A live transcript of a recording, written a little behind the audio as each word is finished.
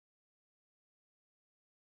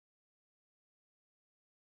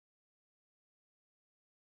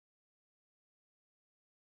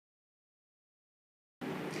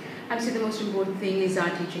I'd say the most important thing is our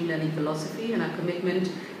teaching learning philosophy and our commitment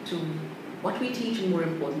to what we teach and, more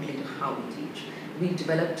importantly, to how we teach. We've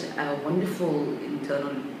developed a wonderful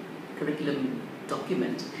internal curriculum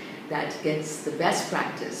document that gets the best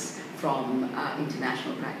practice from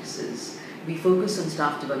international practices. We focus on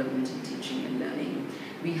staff development in teaching and learning.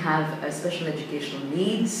 We have a special educational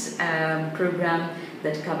needs program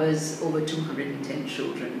that covers over 210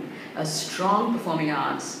 children, a strong performing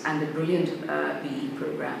arts and a brilliant PE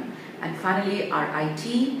program. And finally, our IT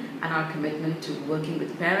and our commitment to working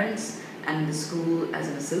with parents and the school as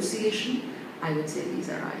an association. I would say these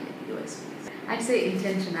are our USPs. I'd say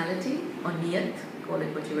intentionality or niyat, call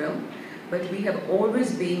it what you will, but we have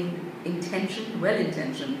always been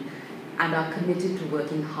well-intentioned and are committed to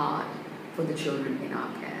working hard for the children in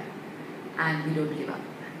our care, and we don't give up.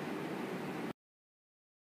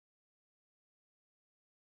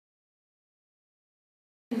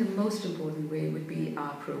 The most important way would be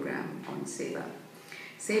our program on Seva.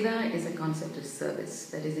 Seva is a concept of service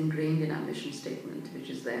that is ingrained in our mission statement, which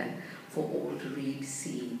is there for all to read,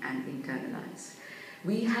 see and internalize.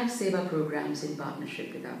 We have Seva programs in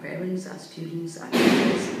partnership with our parents, our students, our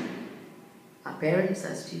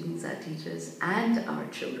teachers, and our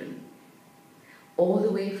children, all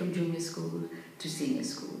the way from junior school to senior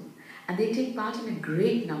school. And they take part in a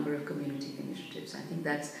great number of community initiatives. I think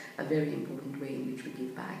that's a very important way in which we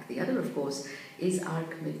give back. The other, of course, is our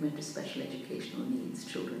commitment to special educational needs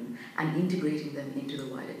children and integrating them into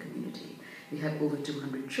the wider community. We have over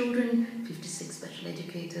 200 children, 56 special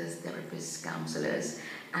educators, therapists, counselors,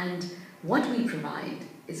 and what we provide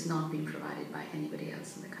is not being provided by anybody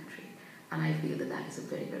else in the country. And I feel that that is a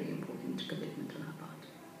very, very important commitment on our part.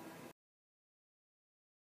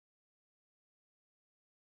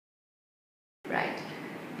 Right.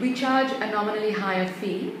 We charge a nominally higher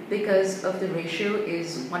fee because of the ratio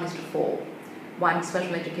is 1:4. One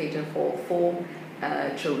special educator for 4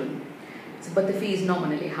 children. But the fee is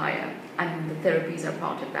nominally higher, and the therapies are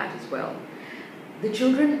part of that as well. The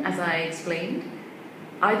children, as I explained,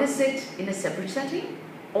 either sit in a separate setting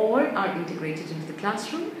or are integrated into the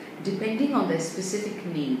classroom depending on their specific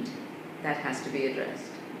need that has to be addressed.